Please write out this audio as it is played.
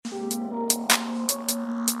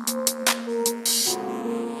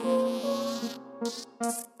What's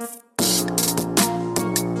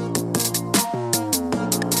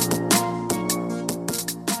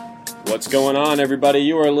going on, everybody?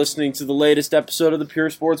 You are listening to the latest episode of the Pure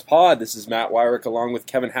Sports Pod. This is Matt Weyrich along with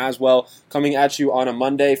Kevin Haswell coming at you on a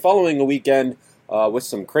Monday following a weekend with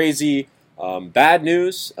some crazy bad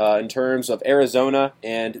news in terms of Arizona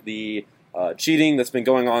and the cheating that's been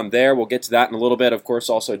going on there. We'll get to that in a little bit. Of course,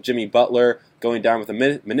 also Jimmy Butler going down with a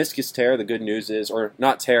meniscus tear. The good news is, or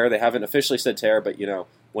not tear, they haven't officially said tear, but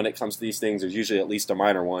when it comes to these things, there's usually at least a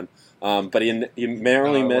minor one. But he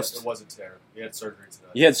narrowly missed. It was a tear. He had surgery today.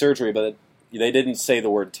 He had surgery, but they didn't say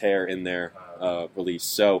the word tear in their release.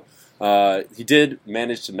 So he did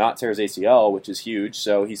manage to not tear his ACL, which is huge.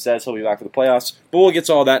 So he says he'll be back for the playoffs. But we'll get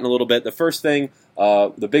to all that in a little bit. The first thing,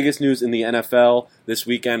 the biggest news in the NFL this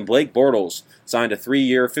weekend, Blake Bortles signed a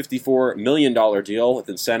 3-year, $54 million deal with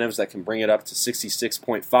incentives that can bring it up to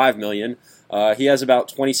 $66.5 million. He has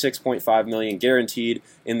about $26.5 million guaranteed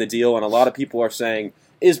in the deal, and a lot of people are saying,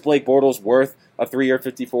 is Blake Bortles worth a 3-year,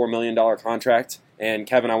 $54 million contract? And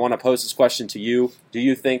Kevin, I want to pose this question to you. Do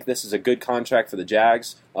you think this is a good contract for the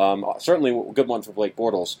Jags? Certainly a good one for Blake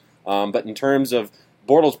Bortles. But in terms of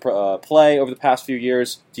Bortles' play over the past few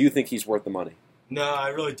years, do you think he's worth the money? No, I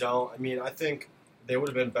really don't. I mean, I think they would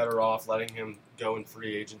have been better off letting him go in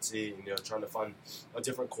free agency and, trying to find a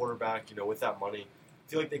different quarterback, with that money. I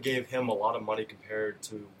feel like they gave him a lot of money compared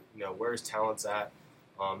to, where his talent's at.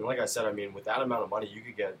 And like I said, I mean, with that amount of money, you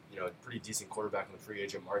could get, a pretty decent quarterback in the free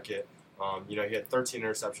agent market. He had 13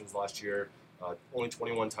 interceptions last year, only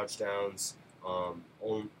 21 touchdowns,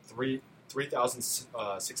 only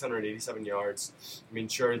 3,687 yards. I mean,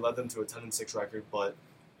 sure, he led them to a 10-6 record, but,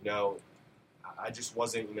 I just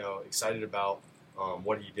wasn't, excited about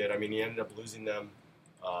what he did. I mean, he ended up losing them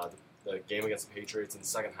the game against the Patriots in the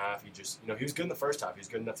second half. He just, he was good in the first half. He was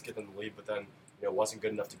good enough to get them the lead, but then, wasn't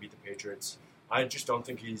good enough to beat the Patriots. I just don't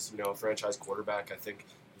think he's, a franchise quarterback. I think,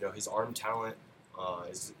 his arm talent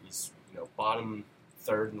is bottom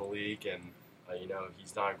third in the league, and,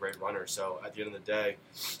 he's not a great runner. So at the end of the day,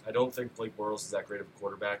 I don't think Blake Bortles is that great of a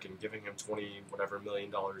quarterback, and giving him $20 million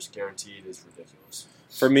guaranteed is ridiculous.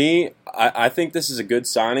 For me, I think this is a good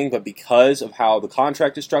signing, but because of how the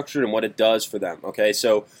contract is structured and what it does for them. Okay,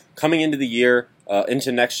 so coming into the year,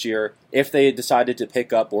 into next year, if they decided to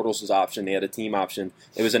pick up Bortles' option, they had a team option,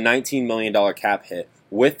 it was a $19 million cap hit.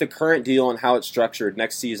 With the current deal and how it's structured,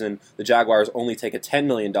 next season, the Jaguars only take a $10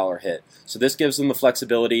 million hit. So this gives them the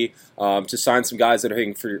flexibility to sign some guys that are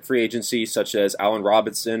hitting free agency, such as Allen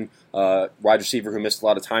Robinson, wide receiver who missed a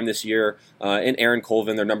lot of time this year, and Aaron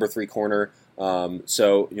Colvin, their number 3 corner.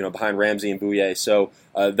 Behind Ramsey and Bouye. So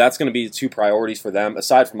that's going to be 2 priorities for them,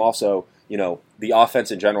 aside from also, the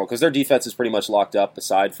offense in general, because their defense is pretty much locked up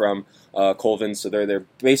aside from Colvin, so they're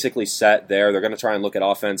basically set there. They're going to try and look at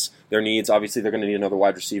offense, their needs. Obviously, they're going to need another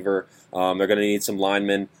wide receiver. They're going to need some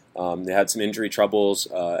linemen. They had some injury troubles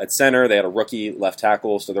at center. They had a rookie left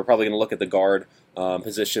tackle, so they're probably going to look at the guard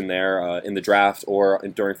position there in the draft or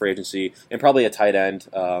during free agency, and probably a tight end.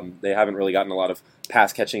 They haven't really gotten a lot of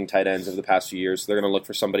pass-catching tight ends over the past few years, so they're going to look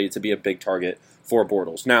for somebody to be a big target for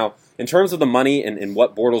Bortles. Now, in terms of the money and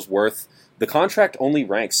what Bortles' worth, the contract only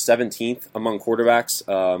ranks 17th among quarterbacks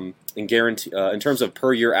in terms of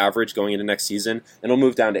per year average going into next season, and it'll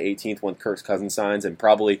move down to 18th when Kirk Cousins signs, and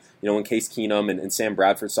probably when Case Keenum and Sam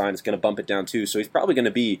Bradford sign, it's going to bump it down too. So he's probably going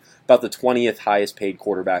to be about the 20th highest paid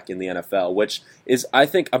quarterback in the NFL, which is, I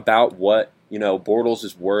think, about what Bortles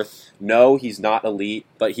is worth. No, he's not elite,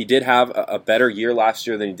 but he did have a better year last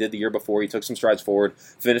year than he did the year before. He took some strides forward,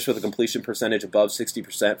 finished with a completion percentage above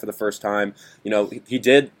 60% for the first time. He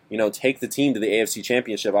did, take the team to the AFC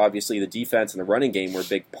Championship. Obviously, the defense and the running game were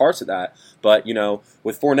big parts of that. But,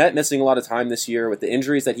 with Fournette missing a lot of time this year, with the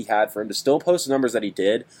injuries that he had, for him to still post the numbers that he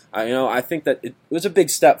did, I think that it was a big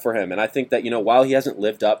step for him. And I think that, while he hasn't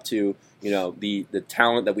lived up to the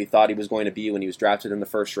talent that we thought he was going to be when he was drafted in the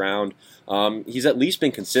first round, he's at least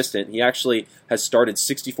been consistent. He actually has started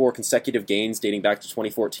 64 consecutive games dating back to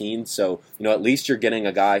 2014. So, at least you're getting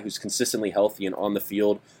a guy who's consistently healthy and on the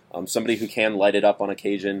field, somebody who can light it up on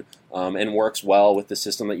occasion and works well with the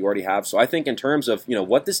system that you already have. So I think in terms of,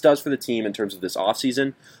 what this does for the team in terms of this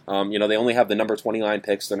offseason, they only have the number 29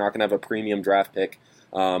 picks. They're not going to have a premium draft pick.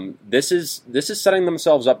 This is setting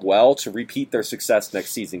themselves up well to repeat their success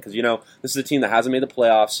next season, because this is a team that hasn't made the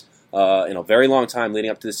playoffs in a very long time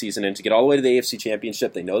leading up to the season, and to get all the way to the AFC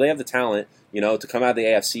Championship, they know they have the talent, to come out of the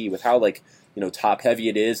AFC with how top heavy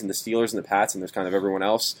it is, and the Steelers and the Pats, and there's kind of everyone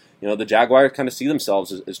else. The Jaguars kind of see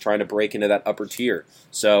themselves as trying to break into that upper tier.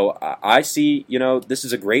 So I see, this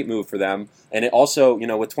is a great move for them, and it also,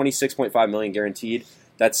 with $26.5 million guaranteed,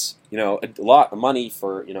 that's a lot of money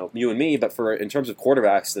for you and me, but in terms of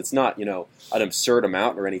quarterbacks, that's not an absurd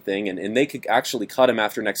amount or anything. And they could actually cut him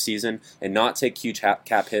after next season and not take huge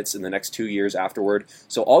cap hits in the next 2 years afterward.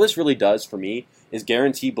 So all this really does for me is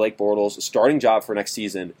guarantee Blake Bortles a starting job for next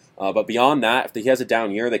season. But beyond that, if he has a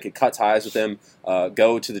down year, they could cut ties with him,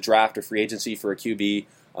 go to the draft or free agency for a QB.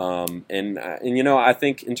 I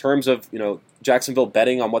think in terms of Jacksonville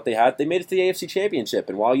betting on what they had, they made it to the AFC Championship.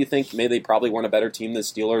 And while you think maybe they probably weren't a better team than the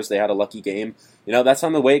Steelers, they had a lucky game. That's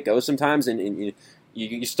not the way it goes sometimes. And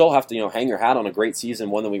you still have to hang your hat on a great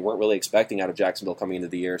season, one that we weren't really expecting out of Jacksonville coming into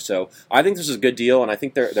the year. So I think this is a good deal, and I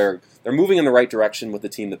think they're moving in the right direction with the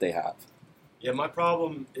team that they have. Yeah, my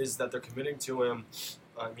problem is that they're committing to him.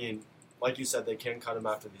 I mean, like you said, they can cut him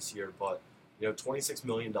after this year, but $26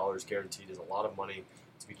 million guaranteed is a lot of money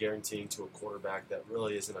to be guaranteeing to a quarterback that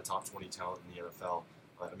really isn't a top 20 talent in the NFL.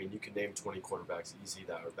 I mean, you can name 20 quarterbacks easy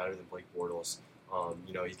that are better than Blake Bortles.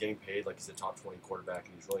 He's getting paid like he's a top 20 quarterback,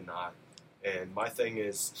 and he's really not. And my thing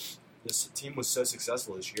is, this team was so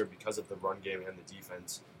successful this year because of the run game and the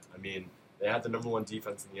defense. I mean, they had the number one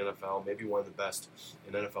defense in the NFL, maybe one of the best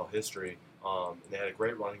in NFL history. And they had a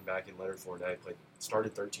great running back in Leonard Fournette.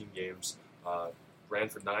 Started 13 games, ran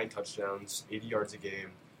for 9 touchdowns, 80 yards a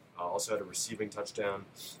game. Also had a receiving touchdown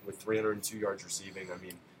with 302 yards receiving. I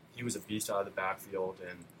mean, he was a beast out of the backfield,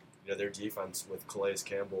 and their defense with Calais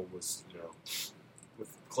Campbell was,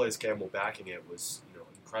 with Calais Campbell backing it was,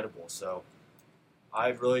 incredible. So I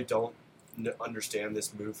really don't understand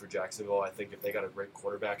this move for Jacksonville. I think if they got a great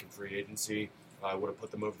quarterback in free agency, I would have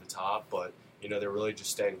put them over the top. But they're really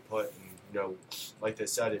just staying put. And like they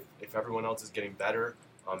said, if everyone else is getting better,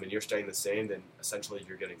 and you're staying the same, then essentially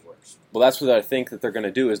you're getting worse. Well, that's what I think that they're going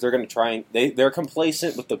to do, is they're going to try and they're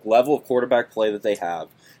complacent with the level of quarterback play that they have,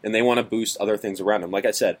 and they want to boost other things around them. Like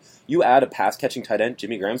I said, you add a pass-catching tight end,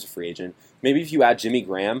 Jimmy Graham's a free agent. Maybe if you add Jimmy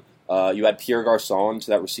Graham, you add Pierre Garçon to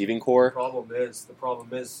that receiving core. The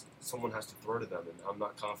problem is someone has to throw to them, and I'm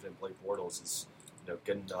not confident Blake Bortles is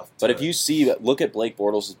good enough. But if you look at Blake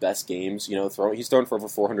Bortles' best games, he's thrown for over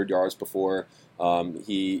 400 yards before.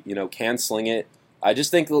 He can sling it. I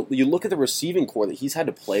just think you look at the receiving core that he's had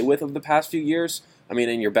to play with over the past few years. I mean,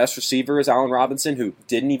 and your best receiver is Allen Robinson, who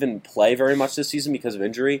didn't even play very much this season because of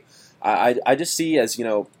injury. I just see as,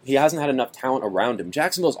 he hasn't had enough talent around him.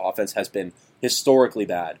 Jacksonville's offense has been historically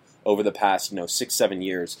bad over the past, 6-7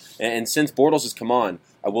 years. And since Bortles has come on,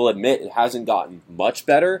 I will admit it hasn't gotten much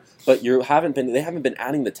better, but they haven't been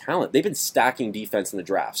adding the talent. They've been stacking defense in the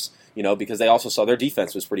drafts. Because they also saw their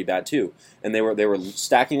defense was pretty bad too, and they were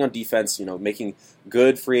stacking on defense. Making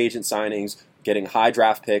good free agent signings, getting high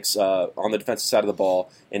draft picks on the defensive side of the ball.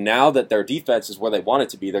 And now that their defense is where they want it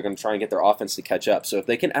to be, they're going to try and get their offense to catch up. So if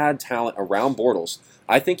they can add talent around Bortles,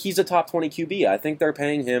 I think he's a top 20 QB. I think they're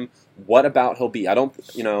paying him what about he'll be. I don't,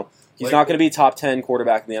 he's not going to be a top 10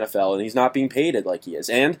 quarterback in the NFL, and he's not being paid like he is.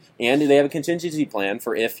 And they have a contingency plan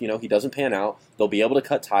for if he doesn't pan out, they'll be able to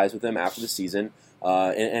cut ties with him after the season.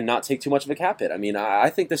 And not take too much of a cap hit. I mean,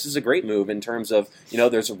 I think this is a great move in terms of,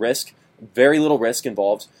 there's a risk, very little risk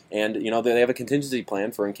involved, and, they have a contingency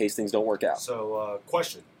plan for in case things don't work out. So,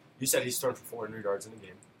 question. You said he's thrown for 400 yards in a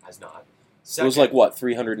game. Has not. Second, it was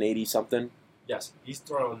 380-something? Yes, he's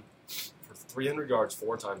thrown for 300 yards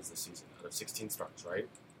 4 times this season out of 16 starts, right?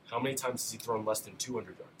 How many times has he thrown less than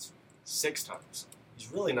 200 yards? 6 times.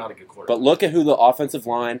 He's really not a good quarterback. But look at who the offensive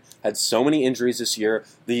line had so many injuries this year.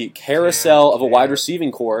 The carousel of a wide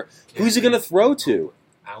receiving core. Who's he going to throw to?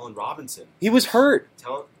 Allen Robinson. He was hurt.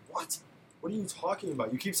 What? What are you talking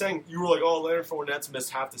about? You keep saying, you were like, oh, Leonard Fournette's missed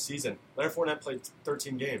half the season. Leonard Fournette played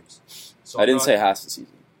 13 games. So I didn't say half the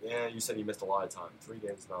season. Yeah, you said he missed a lot of time. 3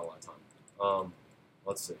 games is not a lot of time.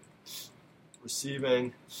 Let's see.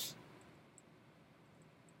 Receiving.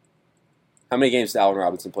 How many games did Allen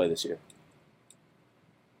Robinson play this year?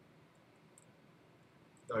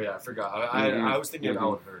 Oh, yeah, I forgot. I was thinking of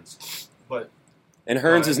Alan Hearns. And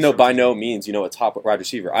Hearns is by no means, a top wide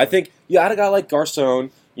receiver. I think you add a guy like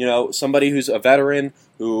Garcon, somebody who's a veteran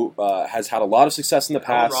who has had a lot of success in the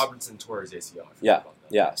past. Alan Robinson tore his ACL.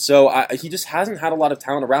 Yeah. So he just hasn't had a lot of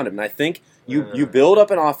talent around him. And I think you build up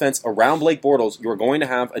an offense around Blake Bortles, you're going to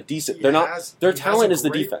have a decent. Their talent is the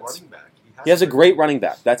defense. He has a great running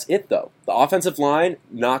back. That's it, though. The offensive line,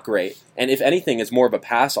 not great. And if anything, it's more of a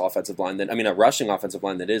pass offensive line a rushing offensive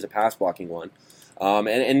line that is a pass blocking one.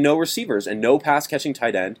 And no receivers and no pass catching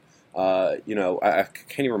tight end. I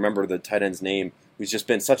can't even remember the tight end's name, who's just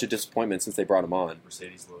been such a disappointment since they brought him on.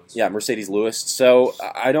 Mercedes Lewis. Yeah, Mercedes Lewis. So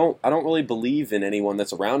I don't really believe in anyone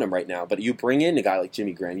that's around him right now. But you bring in a guy like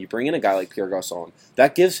Jimmy Graham, you bring in a guy like Pierre Garçon.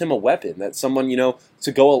 That gives him a weapon. That's someone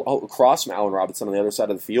to go across from Allen Robinson on the other side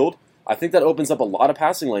of the field. I think that opens up a lot of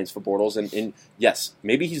passing lanes for Bortles. And yes,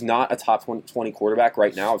 maybe he's not a top 20 quarterback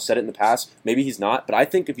right now. I've said it in the past. Maybe he's not. But I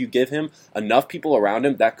think if you give him enough people around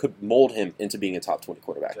him, that could mold him into being a top 20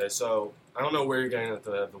 quarterback. Okay, so I don't know where you're getting at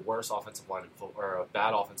the worst offensive line or a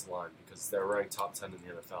bad offensive line, because they're ranked top 10 in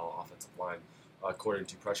the NFL offensive line according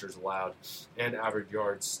to pressures allowed and average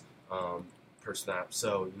yards per snap.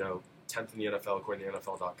 So, 10th in the NFL according to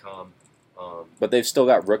NFL.com. But they've still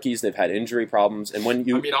got rookies. They've had injury problems, and when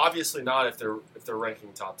you, obviously not if they're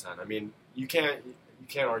ranking top 10. You can't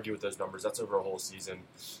argue with those numbers. That's over a whole season.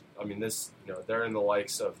 They're in the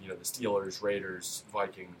likes of the Steelers, Raiders,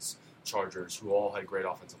 Vikings, Chargers, who all had great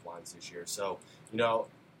offensive lines this year. So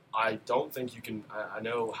I don't think you can. I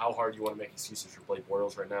know how hard you want to make excuses for Blake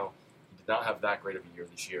Bortles right now. He did not have that great of a year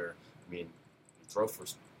this year. He threw for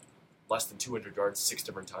less than 200 yards 6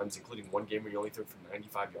 different times, including one game where he only threw for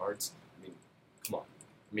 95 yards. Come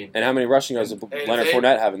on. And how many rushing yards did Leonard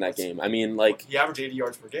Fournette have in that game? He averaged 80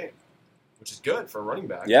 yards per game, which is good for a running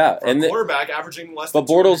back. Yeah, for a quarterback averaging less than 200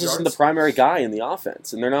 But Bortles yards. isn't the primary guy in the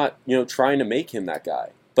offense, and they're not, trying to make him that guy.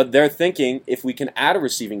 But they're thinking if we can add a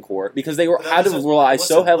receiving core, because they had to rely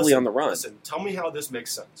so heavily on the run. Listen, tell me how this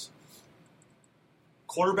makes sense.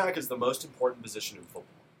 Quarterback is the most important position in football,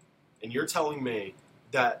 and you're telling me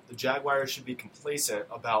that the Jaguars should be complacent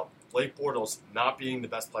about Blake Bortles not being the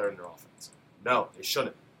best player in their offense. No, they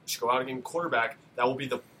shouldn't. They should go out and get a quarterback. That will be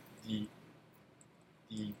the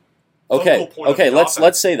okay. Point of the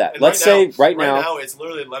Let's say that. And right now it's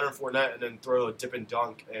literally Leonard Fournette and then throw a dip and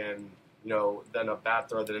dunk and then a bad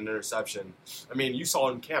throw, then an interception. You saw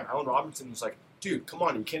in camp, Allen Robinson was like, dude, come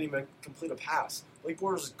on, you can't even complete a pass. Blake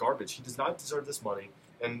Bortles is garbage. He does not deserve this money,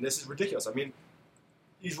 and this is ridiculous.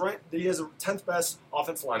 He's right. He has a 10th best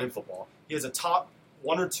offensive line in football. He has a top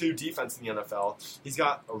 1 or 2 defense in the NFL. He's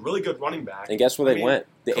got a really good running back. And guess where they went?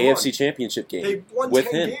 The AFC Championship game. They won with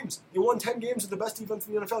 10 him. games. They won 10 games with the best defense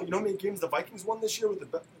in the NFL. You know how many games the Vikings won this year with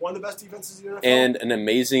one of the best defenses in the NFL? And an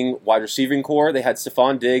amazing wide receiving core. They had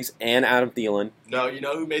Stephon Diggs and Adam Thielen. No, you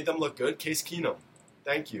know who made them look good? Case Keenum.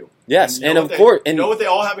 Thank you. Yes, and of course. You know what they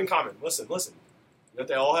all have in common? Listen. You know what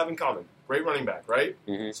they all have in common? Great running back, right?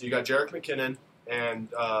 Mm-hmm. So you got Jerick McKinnon and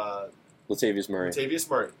Latavius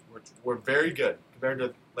Murray. We're very good compared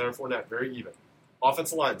to Leonard Fournette, very even.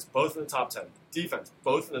 Offensive lines, both in the top 10. Defense,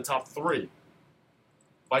 both in the top 3.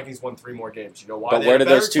 Vikings won 3 more games. You know why? But where did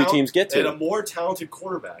those two teams get to? They had a more talented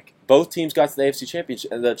quarterback. Both teams got to the AFC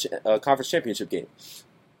Championship, the Conference Championship game.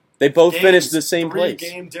 They both finished the same place.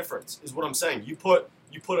 3-game difference is what I'm saying. You put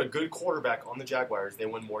a good quarterback on the Jaguars, they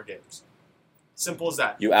win more games. Simple as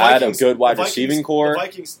that. You add a good wide receiving core. The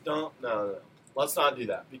Vikings don't. No. Let's not do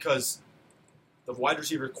that, because the wide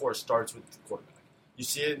receiver core starts with the quarterback. You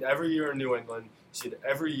see it every year in New England. You see it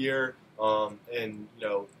every year, and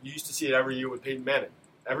you used to see it every year with Peyton Manning.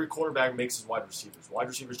 Every quarterback makes his wide receivers. Wide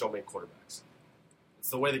receivers don't make quarterbacks. It's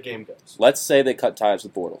the way the game goes. Let's say they cut ties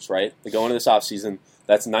with Bortles, right? They go into this offseason.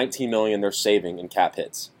 That's $19 million they're saving in cap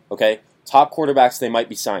hits. Okay, top quarterbacks they might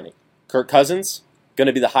be signing. Kirk Cousins, going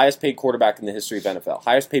to be the highest paid quarterback in the history of NFL.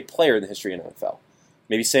 Highest paid player in the history of NFL.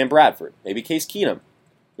 Maybe Sam Bradford. Maybe Case Keenum.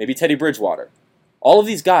 Maybe Teddy Bridgewater. All of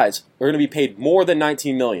these guys are going to be paid more than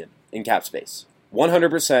 $19 million in cap space.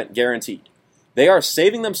 100% guaranteed. They are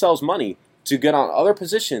saving themselves money to get on other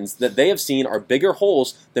positions that they have seen are bigger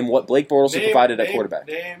holes than what Blake Bortles has provided at quarterback.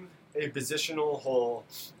 Name a positional hole.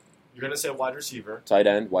 You're going to say wide receiver. Tight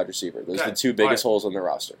end, wide receiver. Those are the two biggest holes on their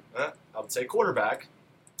roster. I would say quarterback.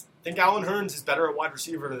 I think Allen Hurns is better at wide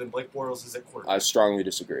receiver than Blake Bortles is at quarterback. I strongly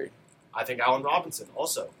disagree. I think Allen Robinson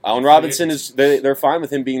also. Allen Robinson they're fine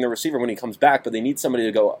with him being the receiver when he comes back, but they need somebody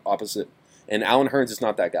to go opposite. And Allen Hurns is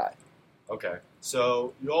not that guy. Okay.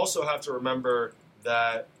 So you also have to remember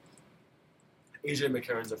that A.J.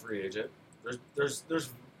 McCarron's a free agent. There's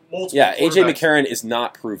multiple. Yeah, A.J. McCarron is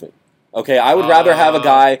not proven. Okay, I would rather have a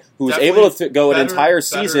guy who's able to go an entire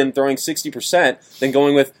season throwing 60% than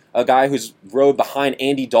going with a guy who's rode behind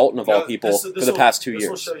Andy Dalton of all people for the past 2 years. This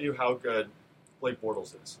will show you how good Blake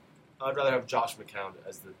Bortles is. I'd rather have Josh McCown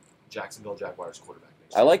as the Jacksonville Jaguars quarterback.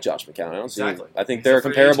 I like Josh McCown. I don't see. Exactly. I think they're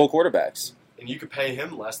comparable quarterbacks. And you could pay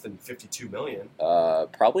him less than $52 million.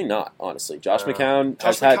 Probably not, honestly. Josh McCown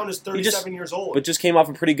is 37 years old. But just came off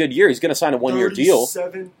a pretty good year. He's going to sign a 1-year deal.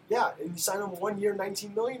 Yeah, and you sign him 1 year,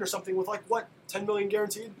 $19 million or something with $10 million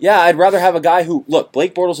guaranteed? Yeah, I'd rather have a guy who, look,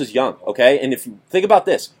 Blake Bortles is young, okay? And if you think about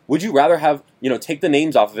this, would you rather have, take the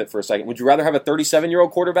names off of it for a second. Would you rather have a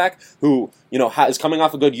 37-year-old quarterback who, is coming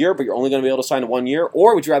off a good year, but you're only going to be able to sign a 1 year?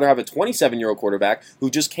 Or would you rather have a 27-year-old quarterback who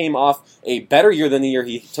just came off a better year than the year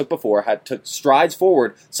he took before, took strides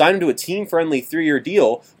forward, signed him to a team-friendly 3-year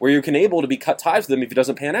deal where you're able to be cut ties with him if he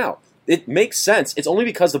doesn't pan out? It makes sense. It's only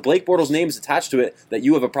because the Blake Bortles name is attached to it that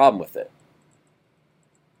you have a problem with it.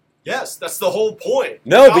 Yes, that's the whole point.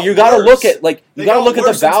 No, but you got to look at at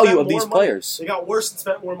the value of these players. They got worse and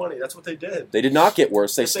spent more money. That's what they did. They did not get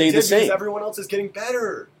worse. They stayed the same. Because everyone else is getting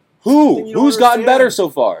better. Who's gotten better so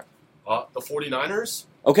far? The 49ers.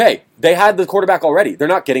 Okay, they had the quarterback already. They're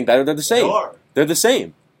not getting better. They're the same. They're the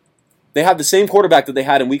same. They have the same quarterback that they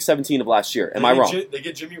had in Week 17 of last year. Am I wrong? They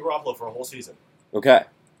get Jimmy Garoppolo for a whole season. Okay.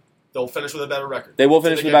 They'll finish with a better record. They will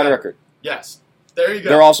finish with a better record. Yes. There you go.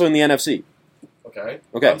 They're also in the NFC. Okay.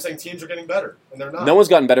 I'm saying teams are getting better, and they're not. No one's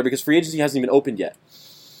gotten better because free agency hasn't even opened yet.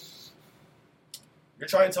 You're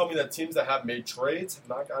trying to tell me that teams that have made trades have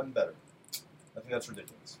not gotten better. I think that's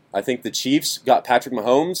ridiculous. I think the Chiefs got Patrick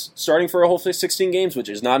Mahomes starting for a whole 16 games, which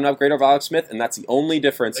is not an upgrade over Alex Smith, and that's the only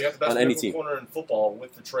difference on any team. They got the best corner in football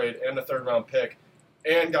with the trade and the third-round pick,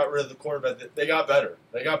 and got rid of the quarterback. They got better.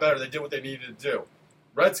 They did what they needed to do.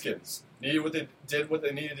 Redskins did what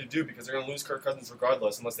they needed to do because they're going to lose Kirk Cousins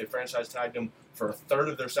regardless unless they franchise tagged him for a third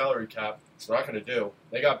of their salary cap, which they're not going to do.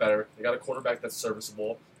 They got better. They got a quarterback that's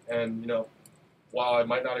serviceable, and while I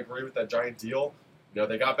might not agree with that giant deal,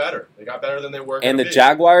 they got better. They got better than they were. And the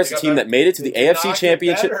Jaguars, a team that made it to the AFC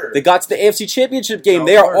Championship, they got to the AFC Championship game.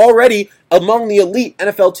 They are already among the elite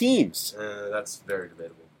NFL teams. That's very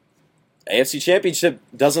debatable. AFC Championship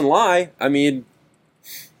doesn't lie. I mean,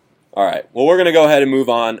 all right. Well, we're going to go ahead and move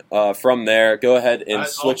on from there. Go ahead and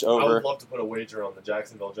switch over. I would love to put a wager on the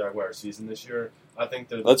Jacksonville Jaguars season this year. I think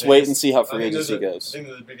let's wait and see how free agency goes. I think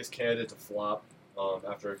they're the biggest candidate to flop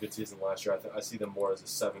after a good season last year. I see them more as a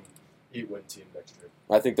 7-8 win team next year.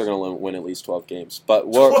 I think they're going to win at least 12 games. But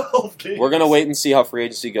we're going to wait and see how free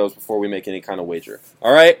agency goes before we make any kind of wager.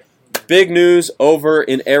 All right. Big news over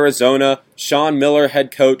in Arizona. Sean Miller,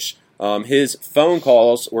 head coach. His phone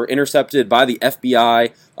calls were intercepted by the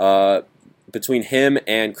FBI between him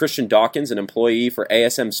and Christian Dawkins, an employee for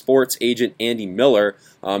ASM Sports agent Andy Miller,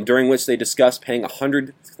 during which they discussed paying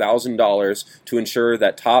 $100,000 to ensure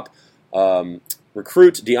that top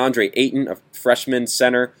recruit DeAndre Ayton, a freshman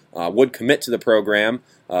center, would commit to the program.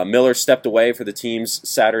 Miller stepped away for the team's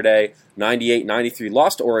Saturday 98-93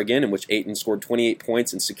 loss to Oregon, in which Ayton scored 28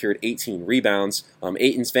 points and secured 18 rebounds.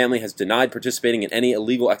 Ayton's family has denied participating in any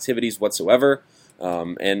illegal activities whatsoever.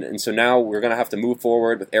 And so now we're going to have to move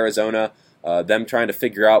forward with Arizona, them trying to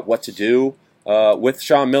figure out what to do with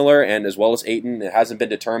Sean Miller and as well as Ayton. It hasn't been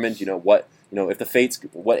determined, what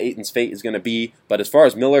Ayton's fate is going to be. But as far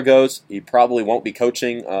as Miller goes, he probably won't be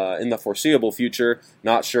coaching in the foreseeable future.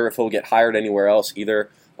 Not sure if he'll get hired anywhere else either.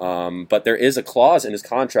 But there is a clause in his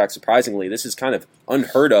contract, surprisingly. This is kind of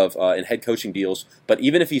unheard of in head coaching deals. But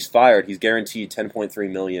even if he's fired, he's guaranteed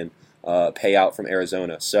 $10.3 million payout from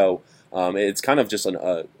Arizona. So it's kind of just an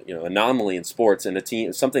anomaly in sports, and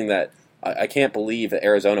something that I can't believe that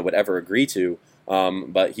Arizona would ever agree to.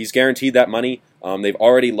 But he's guaranteed that money. They've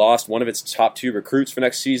already lost one of its top 2 recruits for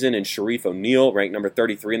next season in Sharif O'Neal, ranked number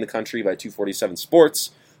 33 in the country by 247 Sports.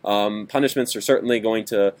 Punishments are certainly going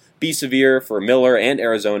to be severe for Miller and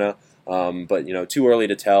Arizona, but too early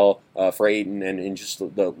to tell for Ayton and just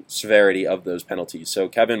the severity of those penalties. So,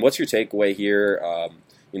 Kevin, what's your takeaway here?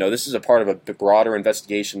 This is a part of a broader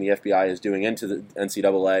investigation the FBI is doing into the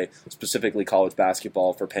NCAA, specifically college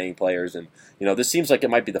basketball, for paying players, and this seems like it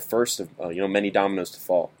might be the first of many dominoes to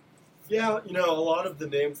fall. Yeah, a lot of the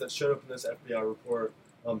names that showed up in this FBI report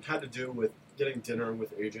had to do with getting dinner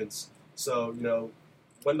with agents. So,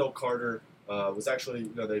 Wendell Carter was actually,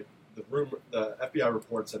 the FBI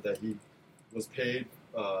report said that he was paid,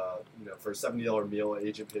 for a $70 meal. An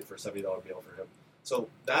agent paid for a $70 meal for him. So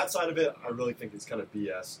that side of it, I really think is kind of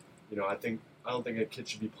BS. I don't think a kid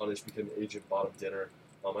should be punished because an agent bought him dinner.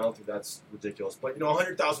 I don't think that's ridiculous. But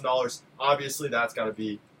 $100,000, obviously that's got to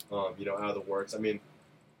be, out of the works. I mean,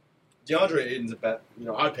 DeAndre Ayton's a bet.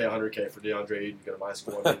 I'd pay $100K for DeAndre Ayton to go to my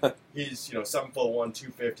school. I mean, he's 7'1",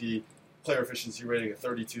 250. Player efficiency rating of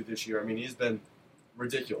 32 this year. I mean, he's been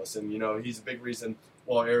ridiculous, and he's a big reason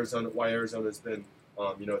why Arizona's been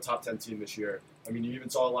a top 10 team this year. I mean, you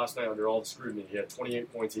even saw it last night under all the scrutiny. He had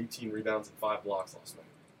 28 points, 18 rebounds, and 5 blocks last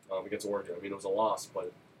night against Oregon. I mean, it was a loss,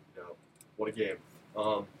 but what a game.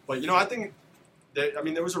 But I think that,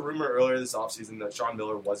 there was a rumor earlier this offseason that Sean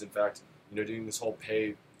Miller was in fact doing this whole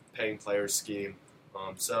paying players scheme.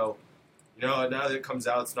 So now that it comes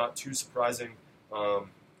out, it's not too surprising.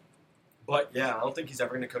 But, yeah, I don't think he's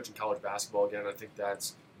ever going to coach in college basketball again. I think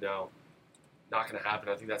that's, not going to happen.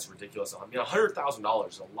 I think that's ridiculous. I mean, $100,000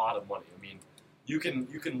 is a lot of money. I mean, you can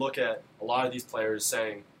look at a lot of these players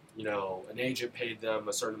saying, an agent paid them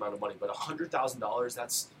a certain amount of money. But $100,000,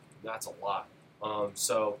 that's a lot.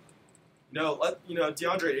 So,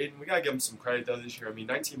 DeAndre Ayton, we gotta give him some credit though this year. I mean,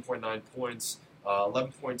 19.9 points,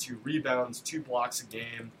 11.2 rebounds, 2 blocks a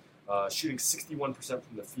game, shooting 61%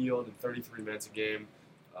 from the field in 33 minutes a game.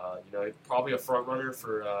 Probably a front runner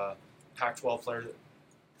for Pac-12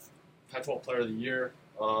 player of the year.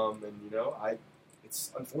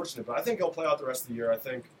 It's unfortunate, but I think he'll play out the rest of the year. I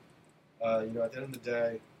think, at the end of the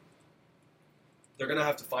day, they're gonna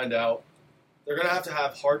have to find out. They're going to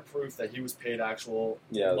have hard proof that he was paid actual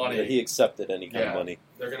money. Yeah, he accepted any kind of money.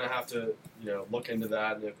 They're going to have to, look into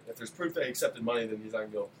that. And if there's proof that he accepted money, then he's not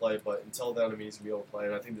going to be able to play. But until then, he's going to be able to play.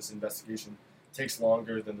 And I think this investigation takes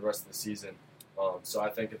longer than the rest of the season. So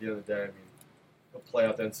I think at the end of the day, he'll play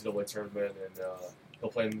out the NCAA tournament and he'll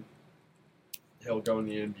go in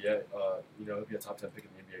the NBA. He'll be a top 10 pick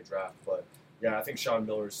in the NBA draft. But yeah, I think Sean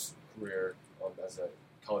Miller's career as a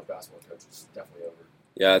college basketball coach is definitely over.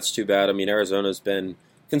 Yeah, it's too bad. I mean, Arizona's been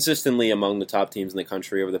consistently among the top teams in the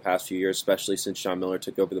country over the past few years, especially since Sean Miller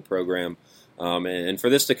took over the program. And for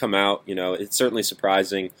this to come out, it's certainly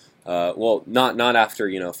surprising. Not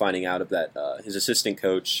after, finding out of that his assistant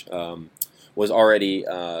coach was already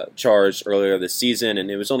charged earlier this season,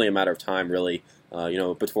 and it was only a matter of time, really,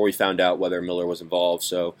 before we found out whether Miller was involved.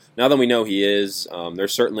 So now that we know he is,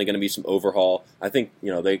 there's certainly going to be some overhaul. I think,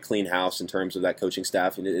 they clean house in terms of that coaching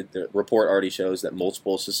staff. The report already shows that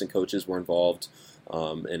multiple assistant coaches were involved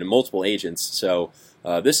and multiple agents. So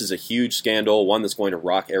this is a huge scandal, one that's going to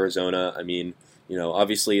rock Arizona. I mean,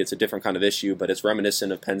 obviously it's a different kind of issue, but it's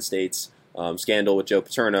reminiscent of Penn State's scandal with Joe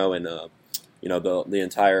Paterno and the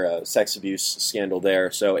entire sex abuse scandal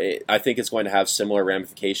there. So I think it's going to have similar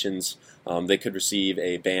ramifications. They could receive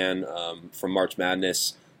a ban from March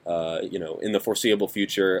Madness, in the foreseeable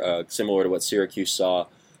future, similar to what Syracuse saw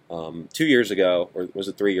 2 years ago, or was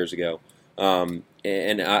it 3 years ago?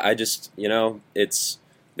 And I just,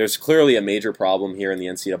 there's clearly a major problem here in the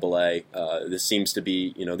NCAA. This seems to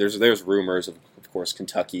be, there's rumors of course,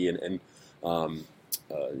 Kentucky and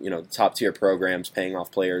top tier programs paying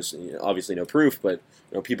off players. Obviously, no proof, but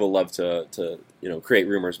people love to create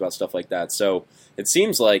rumors about stuff like that. So it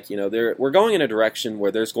seems like we're going in a direction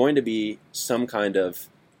where there's going to be some kind of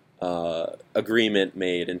agreement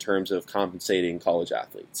made in terms of compensating college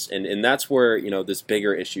athletes, and that's where this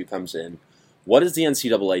bigger issue comes in. What does the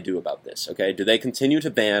NCAA do about this? Okay, do they continue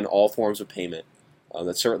to ban all forms of payment?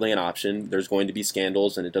 That's certainly an option. There's going to be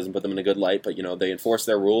scandals, and it doesn't put them in a good light. But they enforce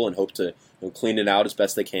their rule and hope to clean it out as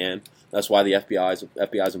best they can. That's why the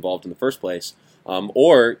FBI is involved in the first place.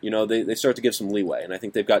 Or they start to give some leeway, and I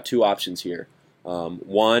think they've got two options here.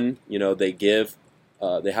 One, they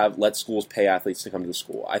let schools pay athletes to come to the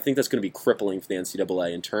school. I think that's going to be crippling for the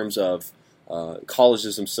NCAA in terms of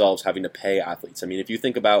colleges themselves having to pay athletes. I mean, if you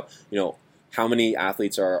think about how many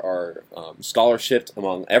athletes are scholarshiped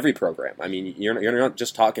among every program. I mean, you're not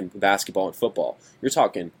just talking basketball and football. You're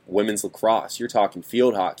talking women's lacrosse. You're talking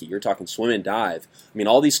field hockey. You're talking swim and dive. I mean,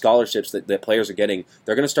 all these scholarships that players are getting,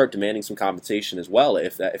 they're going to start demanding some compensation as well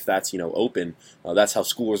if that's open. That's how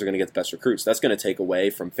schools are going to get the best recruits. That's going to take away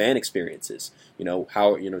from fan experiences.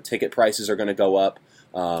 How ticket prices are going to go up.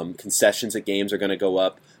 Concessions at games are going to go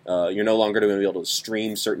up. You're no longer going to be able to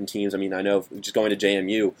stream certain teams. I mean, I know just going to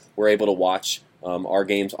JMU, we're able to watch our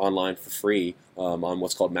games online for free on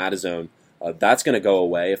what's called Matazone. That's going to go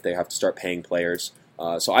away if they have to start paying players.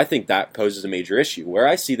 So I think that poses a major issue. Where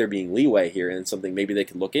I see there being leeway here, and something maybe they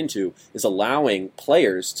could look into, is allowing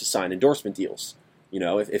players to sign endorsement deals.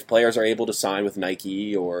 If players are able to sign with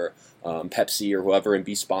Nike or Pepsi or whoever and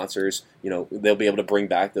be sponsors, they'll be able to bring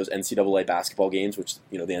back those NCAA basketball games, which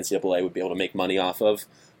the NCAA would be able to make money off of.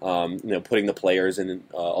 Putting the players in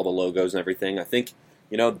all the logos and everything. I think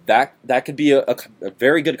that could be a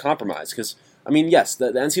very good compromise because. I mean, yes,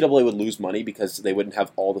 the NCAA would lose money because they wouldn't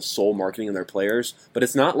have all the sole marketing on their players, but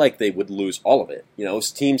it's not like they would lose all of it.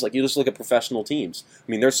 Teams, like you just look at professional teams.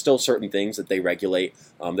 I mean, there's still certain things that they regulate.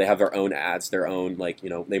 They have their own ads, their own,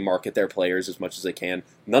 they market their players as much as they can.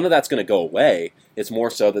 None of that's going to go away. It's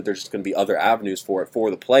more so that there's just going to be other avenues for it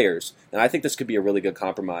for the players. And I think this could be a really good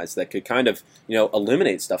compromise that could kind of,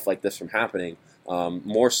 eliminate stuff like this from happening,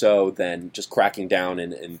 more so than just cracking down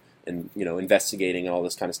and investigating and all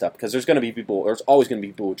this kind of stuff, because there's always going to be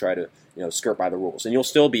people who try to skirt by the rules, and you'll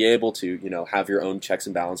still be able to have your own checks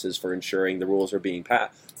and balances for ensuring the rules are being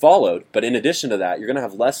followed. But in addition to that, you're going to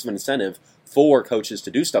have less of an incentive for coaches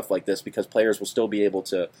to do stuff like this because players will still be able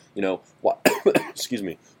to excuse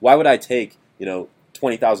me, why would I take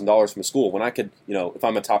 $20,000 from a school when I could if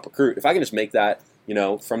I'm a top recruit, if I can just make that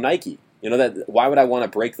from Nike. Why would I want to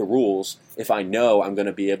break the rules if I know I'm going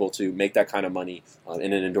to be able to make that kind of money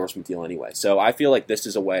in an endorsement deal anyway? So I feel like this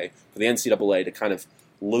is a way for the NCAA to kind of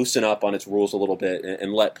loosen up on its rules a little bit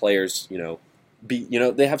and let players,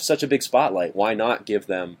 they have such a big spotlight. Why not give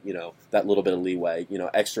them, that little bit of leeway,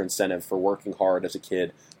 extra incentive for working hard as a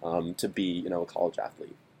kid to be, a college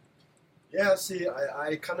athlete? Yeah, see,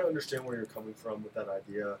 I kind of understand where you're coming from with that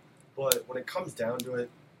idea, but when it comes down to it,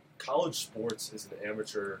 college sports is an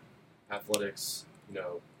amateur athletics,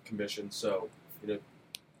 commission. So,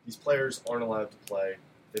 these players aren't allowed to play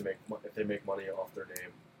if they make money off their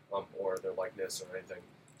name or their likeness or anything.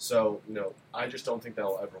 So, I just don't think that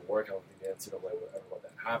will ever work. I don't think the NCAA will ever let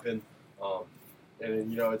that happen.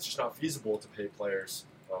 And it's just not feasible to pay players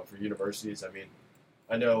for universities. I mean,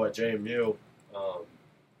 I know at JMU,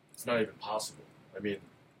 it's not even possible. I mean,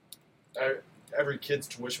 every kid's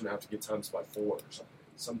tuition would have to get times by 4 or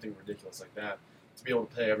something ridiculous like that to be able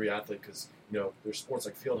to pay every athlete because, there's sports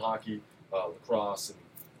like field hockey, lacrosse,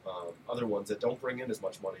 and other ones that don't bring in as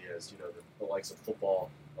much money as, the likes of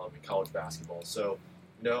football and college basketball. So,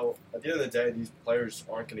 at the end of the day, these players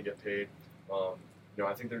aren't going to get paid.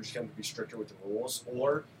 I think they're just going to be stricter with the rules,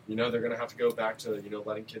 or, they're going to have to go back to,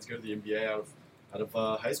 letting kids go to the NBA out of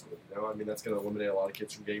high school. That's going to eliminate a lot of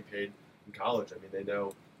kids from getting paid in college. I mean, they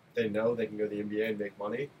know they can go to the NBA and make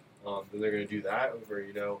money. Then they're going to do that over,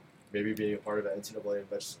 maybe being a part of an NCAA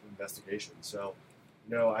investigation. So,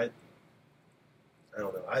 I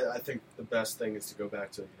don't know. I think the best thing is to go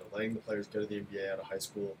back to, letting the players go to the NBA out of high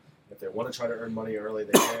school. If they want to try to earn money early,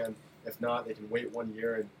 they can. If not, they can wait 1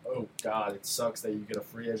 year and, oh, God, it sucks that you get a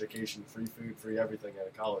free education, free food, free everything out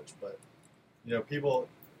of college. But, people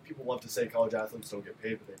love to say college athletes don't get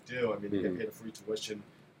paid, but they do. I mean, they get paid a free tuition,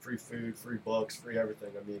 free food, free books, free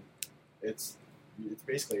everything. I mean, it's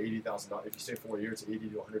basically $80,000. If you stay 4 years,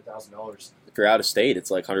 $80,000 to $100,000. If you're out of state, it's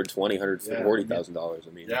like $120,000, $140,000.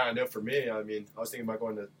 I mean, yeah, I know. For me, I was thinking about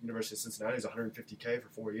going to University of Cincinnati. It's $150K for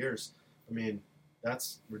 4 years. I mean,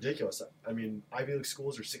 that's ridiculous. I mean, Ivy League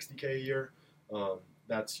schools are $60K a year.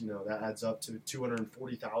 That's that adds up to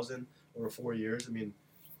 $240,000 over 4 years. I mean,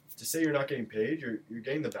 to say you're not getting paid, you're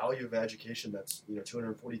getting the value of education. That's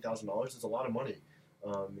 $240,000. It's a lot of money.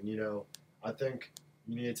 I think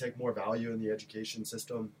you need to take more value in the education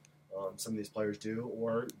system. Some of these players do,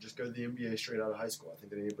 or just go to the NBA straight out of high school. I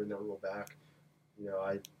think they need to bring that rule back.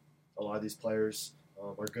 A lot of these players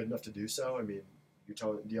are good enough to do so. I mean, you're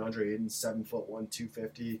talking DeAndre Ayton, 7'1",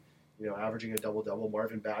 250, averaging a double-double.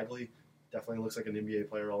 Marvin Bagley definitely looks like an NBA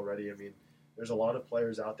player already. I mean, there's a lot of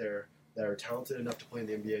players out there that are talented enough to play in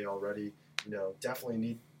the NBA already.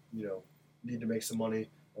 Definitely need to make some money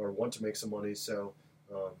or want to make some money. So,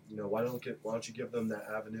 why don't you give them that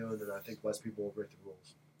avenue, and then I think less people will break the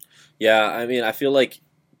rules. Yeah, I mean, I feel like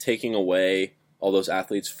taking away all those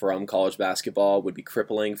athletes from college basketball would be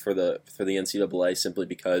crippling for the NCAA simply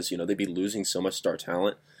because they'd be losing so much star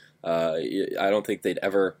talent. I don't think they'd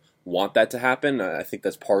ever want that to happen. I think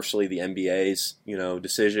that's partially the NBA's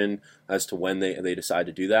decision as to when they decide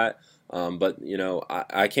to do that. But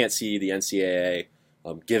I can't see the NCAA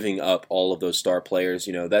giving up all of those star players.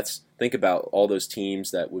 Think about all those teams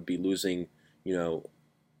that would be losing.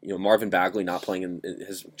 Marvin Bagley not playing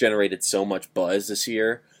has generated so much buzz this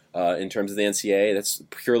year. In terms of the NCAA, that's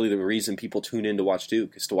purely the reason people tune in to watch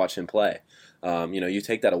Duke, is to watch him play. You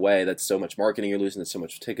take that away, that's so much marketing you're losing, that's so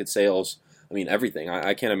much ticket sales. I mean, everything.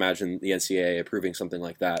 I can't imagine the NCAA approving something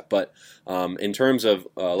like that. But in terms of,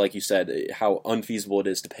 like you said, how unfeasible it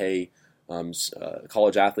is to pay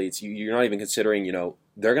college athletes, you're not even considering,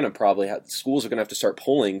 they're going to probably schools are going to have to start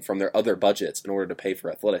pulling from their other budgets in order to pay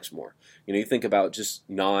for athletics more. You think about just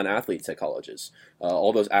non-athletes at colleges,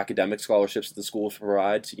 all those academic scholarships that the schools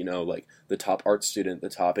provide, like the top art student, the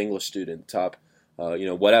top English student, top,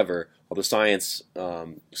 whatever, all the science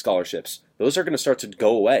scholarships. Those are going to start to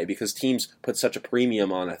go away because teams put such a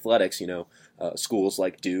premium on athletics, schools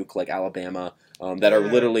like Duke, like Alabama, that are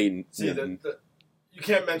literally... You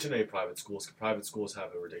can't mention any private schools. Private schools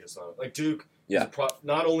have a ridiculous amount. Like Duke, yeah,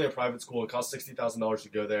 not only a private school, it costs $60,000 to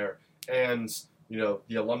go there, and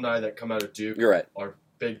the alumni that come out of Duke, you're right, are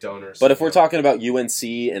big donors. But if we're talking about UNC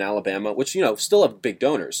and Alabama, which still have big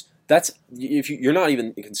donors, that's if you're not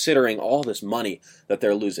even considering all this money that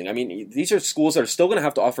they're losing. I mean, these are schools that are still going to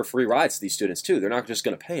have to offer free rides to these students too. They're not just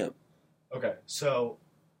going to pay them. Okay, so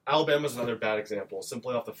Alabama's another bad example,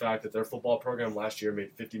 simply off the fact that their football program last year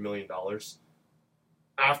made $50 million.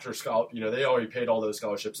 After they already paid all those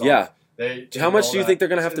scholarships off. Yeah. How much do you think they're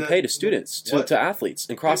going to have to pay to students, to athletes,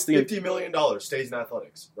 and cross the $50 million stays in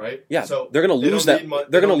athletics, right? Yeah. So they're going to lose that.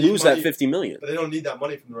 They're going to lose that $50 million. But they don't need that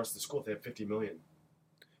money from the rest of the school if they have $50 million.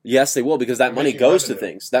 Yes, they will, because that money goes to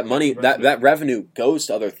things. That money, that revenue goes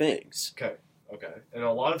to other things. Okay. Okay. And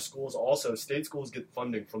a lot of schools also, state schools get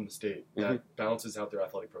funding from the state that balances out their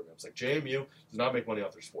athletic programs. Like JMU does not make money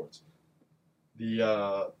off their sports.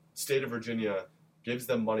 The state of Virginia gives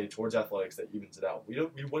them money towards athletics that evens it out.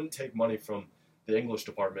 We wouldn't take money from the English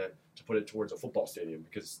department to put it towards a football stadium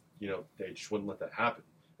because, they just wouldn't let that happen.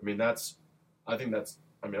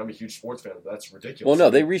 I'm a huge sports fan, but that's ridiculous.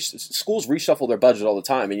 Well, no, schools reshuffle their budget all the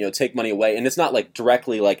time and, take money away. And it's not like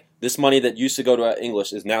directly like this money that used to go to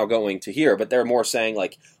English is now going to here, but they're more saying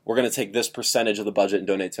like, we're going to take this percentage of the budget and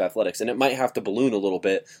donate to athletics. And it might have to balloon a little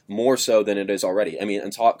bit more so than it is already. I mean,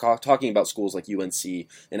 and talking about schools like UNC in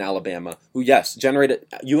Alabama, who, yes,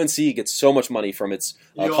 UNC gets so much money from its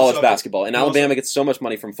college basketball, and Alabama gets so much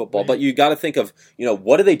money from football. But you got to think of,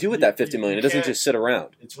 what do they do with that $50 million? It doesn't just sit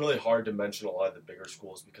around. It's really hard to mention a lot of the bigger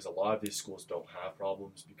schools because a lot of these schools don't have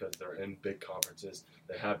problems because they're in big conferences.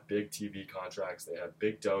 They have big TV contracts. They have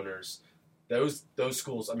big donors. Those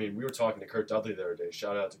schools, we were talking to Kurt Dudley the other day.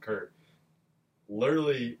 Shout out to Kurt.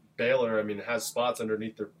 Literally, Baylor, has spots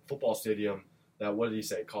underneath their football stadium that, what did he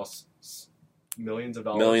say, costs millions of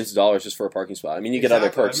dollars? Millions of dollars just for a parking spot. You get other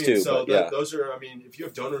perks too. So but, those are, if you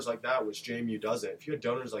have donors like that, which JMU doesn't, if you have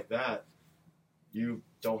donors like that, you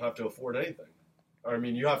don't have to afford anything.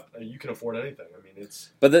 You can afford anything.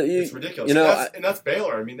 It's ridiculous. And that's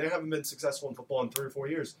Baylor. They haven't been successful in football in 3 or 4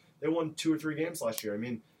 years. They won 2 or 3 games last year.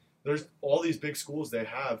 There's all these big schools. They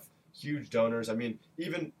have huge donors.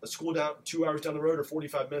 Even a school 2 hours down the road or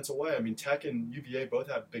 45 minutes away. Tech and UVA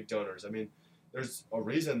both have big donors. There's a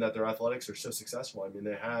reason that their athletics are so successful.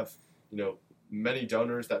 They have, many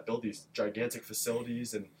donors that build these gigantic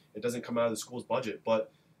facilities, and it doesn't come out of the school's budget.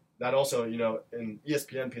 But that also, and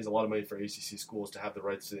ESPN pays a lot of money for ACC schools to have the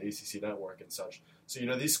rights to the ACC network and such. So,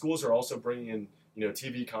 these schools are also bringing in,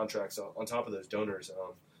 TV contracts on top of those donors.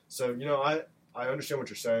 I understand what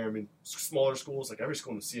you're saying. Smaller schools, like every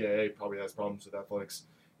school in the CAA probably has problems with athletics,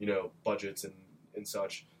 budgets and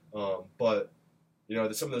such. But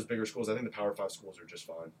some of those bigger schools, I think the Power 5 schools are just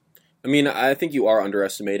fine. I think you are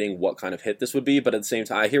underestimating what kind of hit this would be, but at the same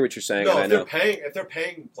time, I hear what you're saying. No, if they're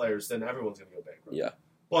paying players, then everyone's going to go bankrupt. Yeah.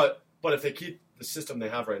 But if they keep the system they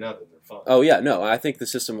have right now, then they're fine. Oh yeah, no, I think the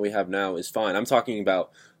system we have now is fine. I'm talking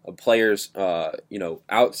about players,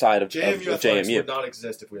 outside of JMU. Would not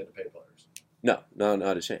exist if we had to pay players. No,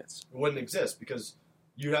 not a chance. It wouldn't exist because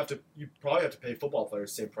you probably have to pay football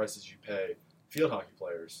players the same price as you pay field hockey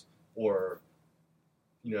players or,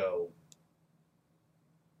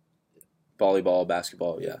 volleyball,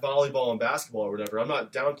 basketball, yeah. Volleyball and basketball or whatever. I'm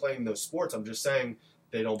not downplaying those sports. I'm just saying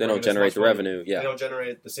they don't generate the revenue. Yeah. They don't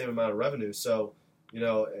generate the same amount of revenue. So,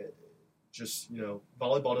 volleyball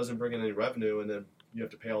doesn't bring in any revenue, and then you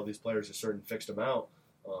have to pay all these players a certain fixed amount.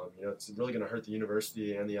 It's really going to hurt the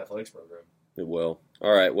university and the athletics program. It will.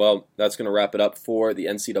 All right, well, that's going to wrap it up for the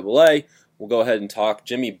NCAA. We'll go ahead and talk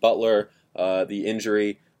Jimmy Butler, the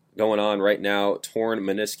injury going on right now, torn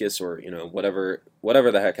meniscus or,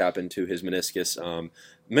 whatever the heck happened to his meniscus.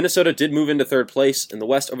 Minnesota did move into third place in the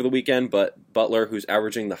West over the weekend, but Butler, who's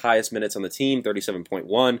averaging the highest minutes on the team,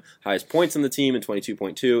 37.1, highest points on the team in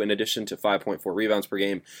 22.2, in addition to 5.4 rebounds per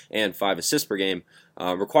game and 5 assists per game,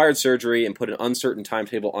 required surgery and put an uncertain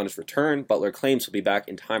timetable on his return. Butler claims he'll be back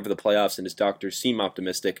in time for the playoffs, and his doctors seem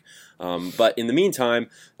optimistic. But in the meantime,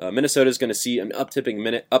 Minnesota is going to see an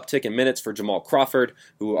uptick in minutes for Jamal Crawford,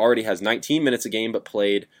 who already has 19 minutes a game, but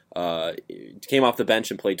came off the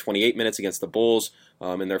bench and played 28 minutes against the Bulls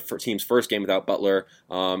in their team's first game without Butler.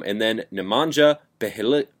 And then Nemanja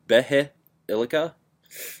Bjelica,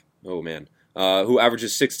 who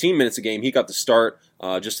averages 16 minutes a game. He got the start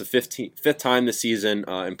just the fifth time this season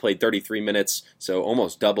and played 33 minutes, so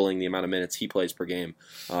almost doubling the amount of minutes he plays per game.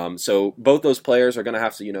 So both those players are going to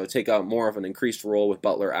have to take out more of an increased role with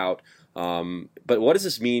Butler out. But what does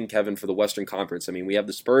this mean, Kevin, for the Western Conference? We have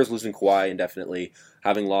the Spurs losing Kawhi indefinitely,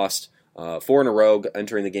 having lost 4 in a row,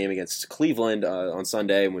 entering the game against Cleveland on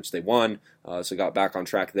Sunday, in which they won, so got back on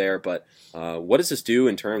track there. But what does this do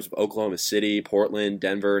in terms of Oklahoma City, Portland,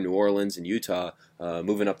 Denver, New Orleans, and Utah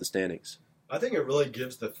moving up the standings? I think it really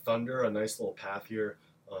gives the Thunder a nice little path here.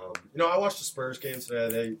 I watched the Spurs game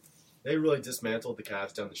today. They really dismantled the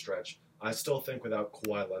Cavs down the stretch. I still think without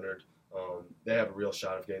Kawhi Leonard, they have a real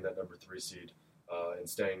shot of getting that number 3 seed and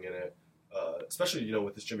staying in it, especially,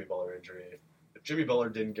 with this Jimmy Butler injury. If Jimmy Butler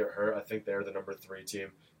didn't get hurt, I think they're the number 3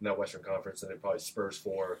 team in that Western Conference, and they probably Spurs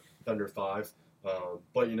 4, Thunder 5.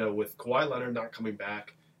 But, with Kawhi Leonard not coming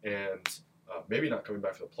back and maybe not coming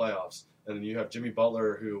back for the playoffs, and then you have Jimmy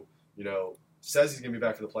Butler who, says he's going to be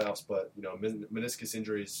back for the playoffs, but, meniscus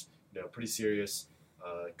injuries, pretty serious,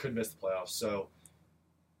 could miss the playoffs. So,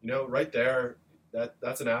 right there,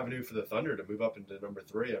 that's an avenue for the Thunder to move up into number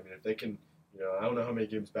 3. If they can I don't know how many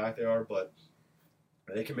games back they are, but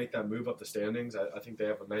they can make that move up the standings. I think they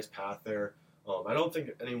have a nice path there. I don't think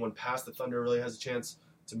anyone past the Thunder really has a chance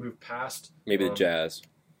to move past. Maybe the Jazz.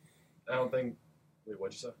 I don't think. Wait,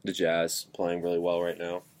 what'd you say? The Jazz playing really well right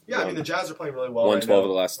now. Yeah, I mean the Jazz are playing really well. 112 of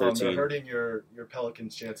the last 13. They're hurting your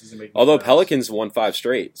Pelicans' chances of making. Although Pelicans won 5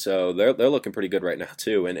 straight, so they're looking pretty good right now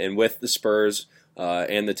too. And with the Spurs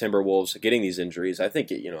and the Timberwolves getting these injuries, I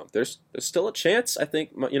think there's still a chance. I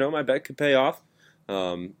think my bet could pay off.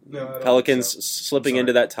 Pelicans slipping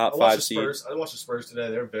into that top 5 seed. I watched the Spurs today.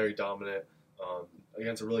 They're very dominant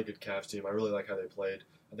against a really good Cavs team. I really like how they played.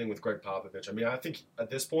 I think with Greg Popovich. I mean, I think at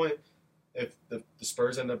this point, if the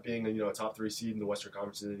Spurs end up being a top 3 seed in the Western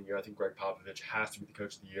Conference in the year, I think Greg Popovich has to be the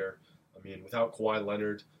coach of the year. I mean, without Kawhi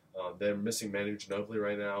Leonard, they're missing Manu Ginobili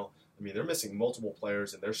right now. I mean, they're missing multiple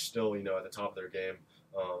players, and they're still at the top of their game.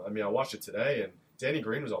 I mean, I watched it today, and Danny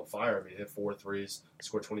Green was on fire. I mean, he hit 4 threes,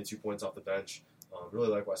 scored 22 points off the bench. Really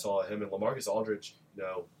like what I saw of him. And LaMarcus Aldridge,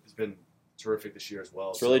 has been terrific this year as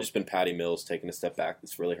well. It's really just been Patty Mills taking a step back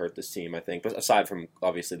that's really hurt this team, I think. But aside from,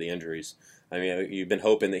 obviously, the injuries. I mean, you've been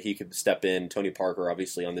hoping that he could step in. Tony Parker,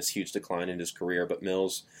 obviously, on this huge decline in his career. But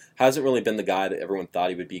Mills hasn't really been the guy that everyone thought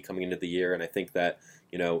he would be coming into the year. And I think that,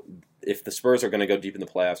 if the Spurs are going to go deep in the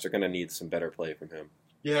playoffs, they're going to need some better play from him.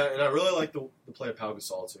 Yeah, and I really like the play of Pau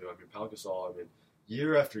Gasol, too. I mean, Pau Gasol,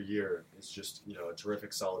 year after year is just, a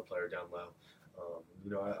terrific, solid player down low.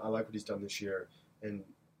 I like what he's done this year. And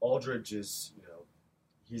Aldridge is,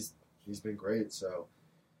 he's been great. So,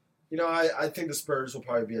 I think the Spurs will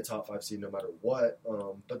probably be a top 5 seed no matter what.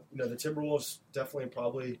 But, the Timberwolves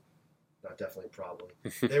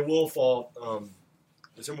they will fall.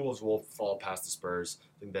 The Timberwolves will fall past the Spurs.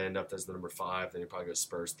 I think they end up as the number 5. Then you probably go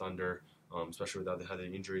Spurs, Thunder, especially with how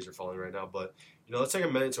the injuries are falling right now. But, let's take a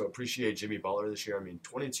minute to appreciate Jimmy Butler this year. I mean,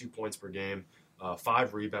 22 points per game.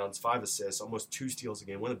 5 rebounds, 5 assists, almost 2 steals a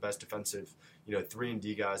game. One of the best defensive,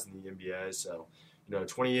 3-and-D guys in the NBA. So,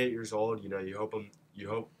 28 years old. You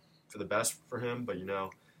hope for the best for him. But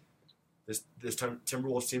this time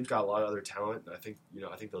Timberwolves team's got a lot of other talent. And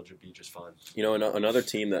I think they'll be just fine. Another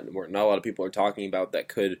team that not a lot of people are talking about that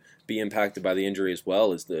could be impacted by the injury as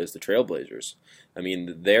well is the Trailblazers. I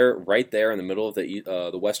mean, they're right there in the middle of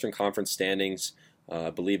the Western Conference standings. I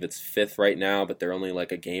believe it's 5th right now, but they're only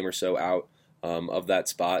like a game or so out of that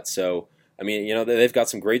spot. So, I mean, they've got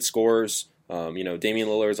some great scorers. Damian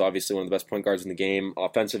Lillard is obviously one of the best point guards in the game.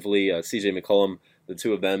 Offensively, CJ McCollum, the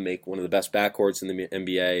two of them make one of the best backcourts in the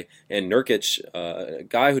NBA. And Nurkic, a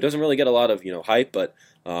guy who doesn't really get a lot of hype, but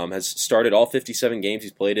has started all 57 games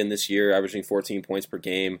he's played in this year, averaging 14 points per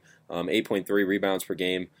game, 8.3 rebounds per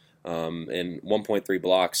game, and 1.3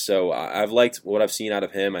 blocks. So I've liked what I've seen out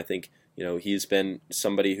of him. I think he's been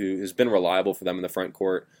somebody who has been reliable for them in the front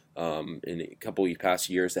court. In a couple of past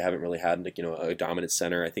years, they haven't really had a dominant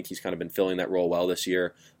center. I think he's kind of been filling that role well this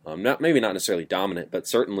year. Maybe not necessarily dominant, but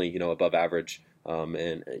certainly above average.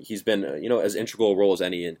 And he's been as integral a role as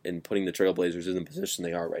any in putting the Trailblazers in the position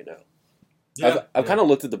they are right now. Yeah, I've kind of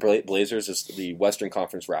looked at the Blazers as the Western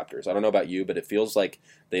Conference Raptors. I don't know about you, but it feels like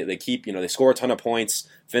they keep they score a ton of points,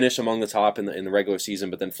 finish among the top in the regular season,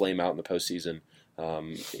 but then flame out in the postseason. Yeah, I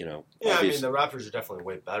mean the Raptors are definitely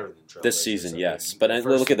way better than Trailblazers this season. Yes, but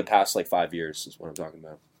look at the past 5 years is what I'm talking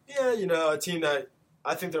about. Yeah, a team that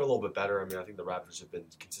I think they're a little bit better. I mean, I think the Raptors have been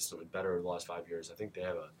consistently better over the last 5 years. I think they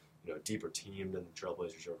have a deeper team than the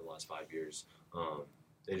Trailblazers over the last 5 years.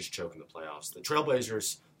 They just choke in the playoffs. The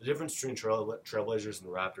Trailblazers, the difference between Trailblazers and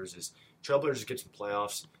the Raptors is Trailblazers get to the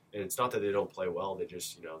playoffs, and it's not that they don't play well. They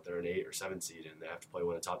just they're an 8 or 7 seed, and they have to play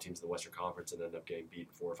one of the top teams in the Western Conference and end up getting beat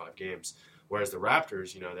in 4 or 5 games. Whereas the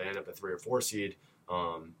Raptors, they end up a 3 or 4 seed,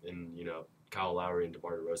 and Kyle Lowry and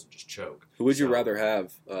DeMar DeRozan just choke. Who would you rather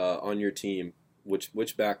have on your team? Which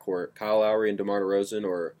backcourt? Kyle Lowry and DeMar DeRozan,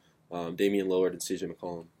 or Damian Lillard and CJ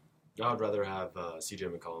McCollum? I'd rather have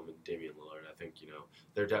CJ McCollum and Damian Lillard. I think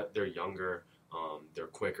they're younger, they're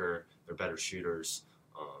quicker, they're better shooters.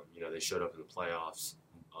 They showed up in the playoffs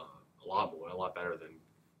a lot better than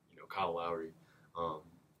Kyle Lowry.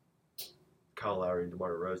 Kyle Lowry and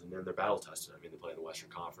DeMar DeRozan, and they're battle tested. I mean, they play in the Western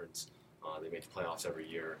Conference. They make the playoffs every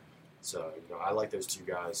year. So, I like those two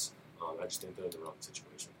guys. I just think they're in the wrong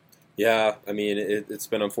situation. Yeah, I mean, it's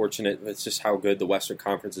been unfortunate. It's just how good the Western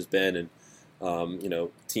Conference has been, and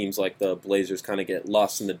teams like the Blazers kind of get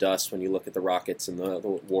lost in the dust when you look at the Rockets and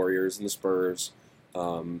the Warriors and the Spurs.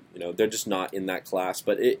 They're just not in that class.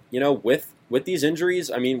 But with these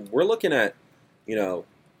injuries, I mean, we're looking at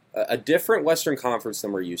a different Western Conference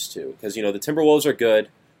than we're used to, because the Timberwolves are good.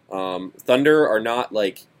 Thunder are not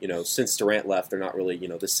since Durant left, they're not really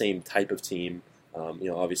the same type of team.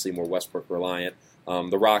 Obviously more Westbrook reliant.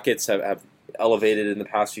 The Rockets have elevated in the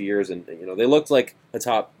past few years, and they looked like a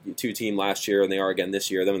top 2 team last year, and they are again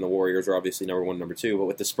this year. Them and the Warriors are obviously number 1, number 2, but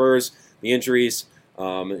with the Spurs, the injuries,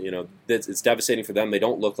 it's devastating for them. They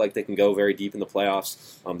don't look like they can go very deep in the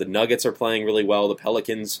playoffs. The Nuggets are playing really well. The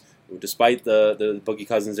Pelicans, despite the Boogie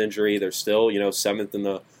Cousins injury, they're still 7th in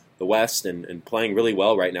the West and playing really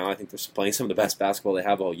well right now. I think they're playing some of the best basketball they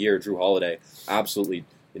have all year. Drew Holiday absolutely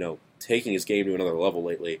taking his game to another level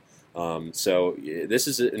lately. So this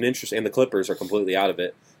is an interesting, and the Clippers are completely out of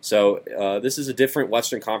it. So this is a different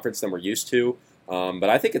Western Conference than we're used to, but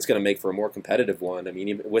I think it's going to make for a more competitive one. I mean,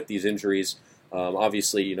 even with these injuries,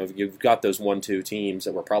 obviously, you've got those 1-2 teams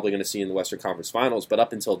that we're probably going to see in the Western Conference Finals, but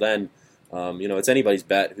up until then, it's anybody's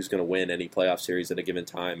bet who's going to win any playoff series at a given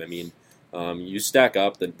time. I mean, you stack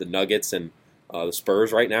up the Nuggets and the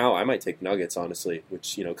Spurs right now. I might take Nuggets, honestly,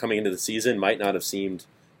 which, coming into the season might not have seemed,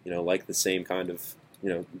 like the same kind of,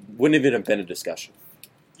 wouldn't even have been a discussion.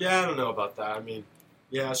 Yeah, I don't know about that. I mean,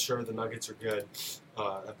 yeah, sure, the Nuggets are good.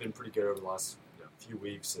 Have been pretty good over the last few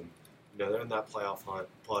weeks, and they're in that playoff hunt.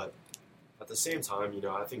 But at the same time,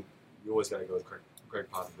 I think you always got to go with Greg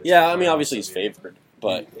Popovich. Yeah, I mean, obviously he's favored,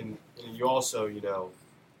 but and you also,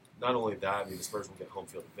 not only that, I mean, the Spurs will get home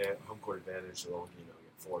court advantage. They'll get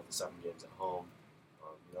 4 of the 7 games at home.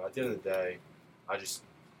 At the end of the day, you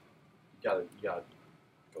gotta go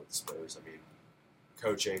with the Spurs. I mean,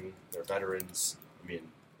 coaching, they're veterans. I mean,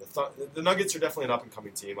 the Nuggets are definitely an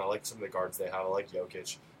up-and-coming team. I like some of the guards they have. I like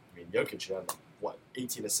Jokic. I mean, Jokic had,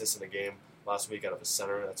 18 assists in a game last week out of his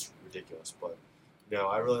center. That's ridiculous. But,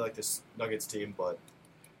 I really like this Nuggets team, but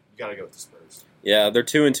you got to go with the Spurs. Yeah, they're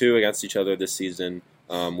 2-2 against each other this season,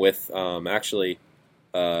 with actually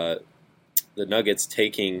the Nuggets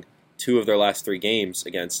taking 2 of their last 3 games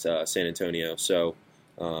against San Antonio. So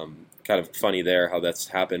kind of funny there how that's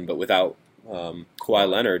happened, but without Kawhi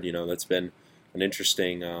Leonard, that's been an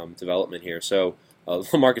interesting development here. So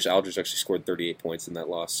LaMarcus Aldridge actually scored 38 points in that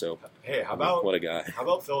loss. So hey, what a guy! How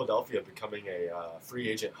about Philadelphia becoming a free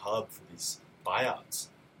agent hub for these buyouts?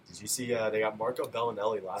 Did you see they got Marco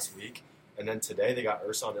Bellinelli last week, and then today they got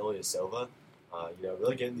Ersan Ilyasova.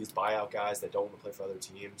 Really getting these buyout guys that don't want to play for other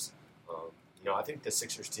teams. I think the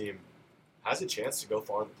Sixers team has a chance to go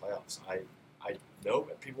far in the playoffs. I know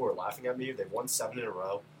people were laughing at me. They've won 7 in a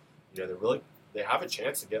row. They have a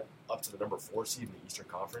chance to get up to the number 4 seed in the Eastern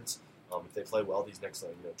Conference if they play well these next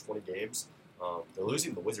 20 games. They're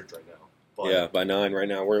losing the Wizards right now. But yeah, by 9 right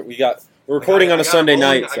now. We're recording on a Sunday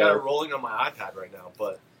night. I got it rolling on my iPad right now.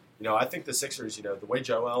 But I think the Sixers, the way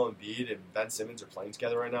Joel Embiid and Ben Simmons are playing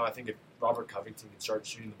together right now, I think if Robert Covington can start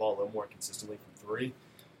shooting the ball a little more consistently from 3,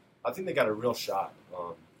 I think they got a real shot. A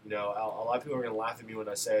lot of people are going to laugh at me when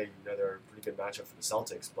I say, they're a pretty good matchup for the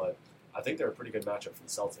Celtics, but I think they're a pretty good matchup for the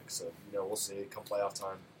Celtics. So, we'll see. Come playoff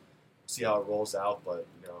time, see how it rolls out. But,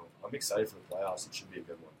 I'm excited for the playoffs. It should be a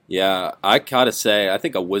good one. Yeah, I gotta say, I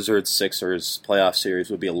think a Wizards-Sixers playoff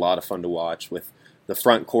series would be a lot of fun to watch with the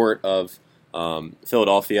front court of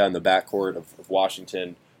Philadelphia and the back court of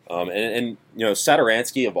Washington. And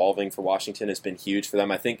Satoransky evolving for Washington has been huge for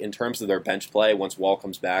them. I think in terms of their bench play, once Wall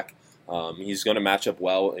comes back, he's going to match up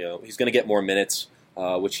well. He's going to get more minutes,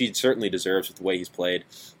 which he certainly deserves with the way he's played.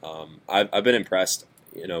 I've been impressed.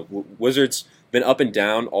 Wizards been up and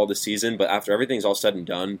down all the season, but after everything's all said and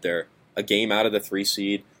done, they're a game out of the 3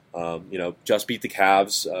 seed. Just beat the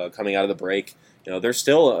Cavs coming out of the break. They're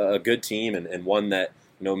still a good team and one that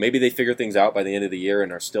maybe they figure things out by the end of the year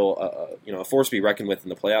and are still a force to be reckoned with in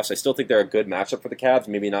the playoffs. I still think they're a good matchup for the Cavs,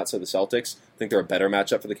 maybe not so the Celtics. I think they're a better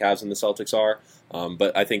matchup for the Cavs than the Celtics are.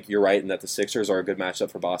 But I think you're right in that the Sixers are a good matchup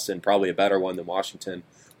for Boston, probably a better one than Washington.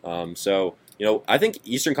 I think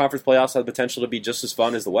Eastern Conference playoffs have the potential to be just as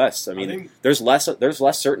fun as the West. I mean, there's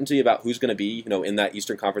less certainty about who's going to be, in that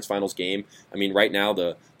Eastern Conference Finals game. I mean, right now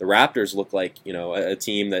the Raptors look like, a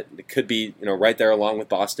team that could be, right there along with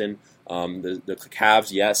Boston. The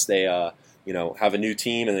Cavs, yes, they have a new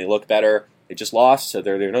team and they look better. They just lost, so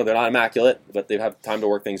they're not immaculate, but they have time to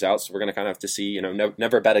work things out. So we're going to kind of have to see.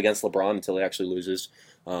 Never bet against LeBron until he actually loses.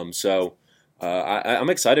 I'm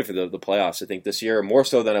excited for the playoffs. I think this year more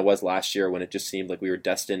so than I was last year when it just seemed like we were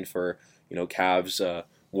destined for Cavs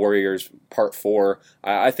Warriors Part 4.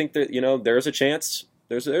 I think that there's a chance.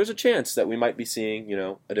 There's a chance that we might be seeing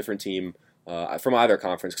a different team from either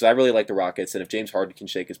conference, because I really like the Rockets, and if James Harden can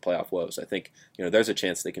shake his playoff woes, I think there's a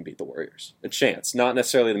chance they can beat the Warriors. A chance, not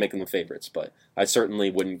necessarily to make them the favorites, but I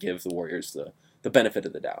certainly wouldn't give the Warriors the benefit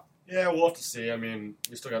of the doubt. Yeah, we'll have to see. I mean,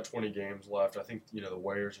 we still got 20 games left. I think the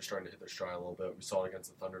Warriors are starting to hit their stride a little bit. We saw it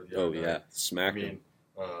against the Thunder the other night. Smack them.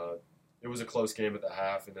 It was a close game at the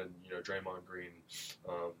half, and then Draymond Green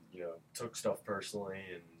took stuff personally,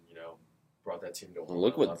 and brought that team to a whole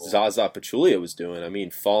Look what level. Zaza Pachulia was doing. I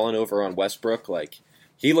mean, falling over on Westbrook,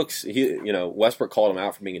 Westbrook called him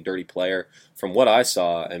out for being a dirty player. From what I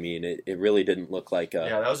saw, I mean, it really didn't look like yeah,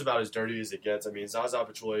 that was about as dirty as it gets. I mean, Zaza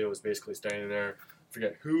Pachulia was basically standing there. I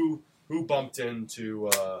forget who bumped into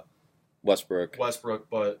Westbrook,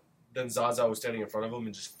 but then Zaza was standing in front of him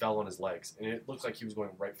and just fell on his legs, and it looked like he was going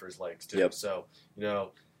right for his legs too. Yep. So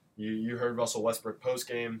you heard Russell Westbrook post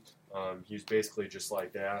game. He was basically just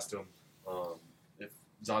like, they asked him if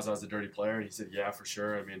Zaza's a dirty player, and he said, yeah, for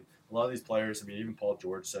sure. I mean, a lot of these players, I mean, even Paul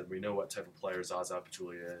George said, we know what type of player Zaza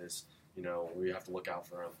Pachulia is. We have to look out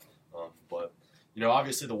for him. But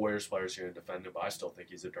obviously the Warriors players are going to defend him, but I still think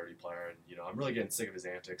he's a dirty player. And, I'm really getting sick of his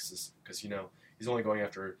antics because, he's only going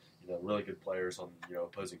after, really good players on,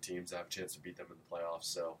 opposing teams that have a chance to beat them in the playoffs.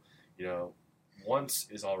 So, once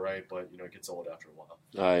is all right, but, it gets old after a while.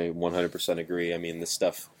 I 100% agree. I mean, this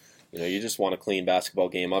stuff, you just want a clean basketball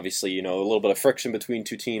game. Obviously, a little bit of friction between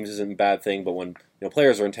two teams isn't a bad thing, but when,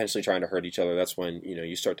 players are intentionally trying to hurt each other, that's when,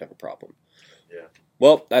 you start to have a problem. Yeah.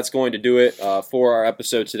 Well, that's going to do it for our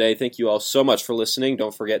episode today. Thank you all so much for listening.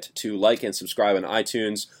 Don't forget to like and subscribe on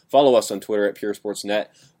iTunes. Follow us on Twitter at PureSportsNet.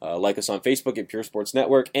 Like us on Facebook at Pure Sports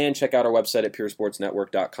Network. And check out our website at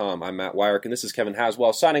PureSportsNetwork.com. I'm Matt Weyrich, and this is Kevin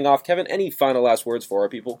Haswell signing off. Kevin, any final last words for our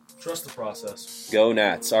people? Trust the process. Go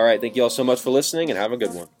Nats. All right, thank you all so much for listening, and have a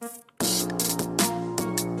good one.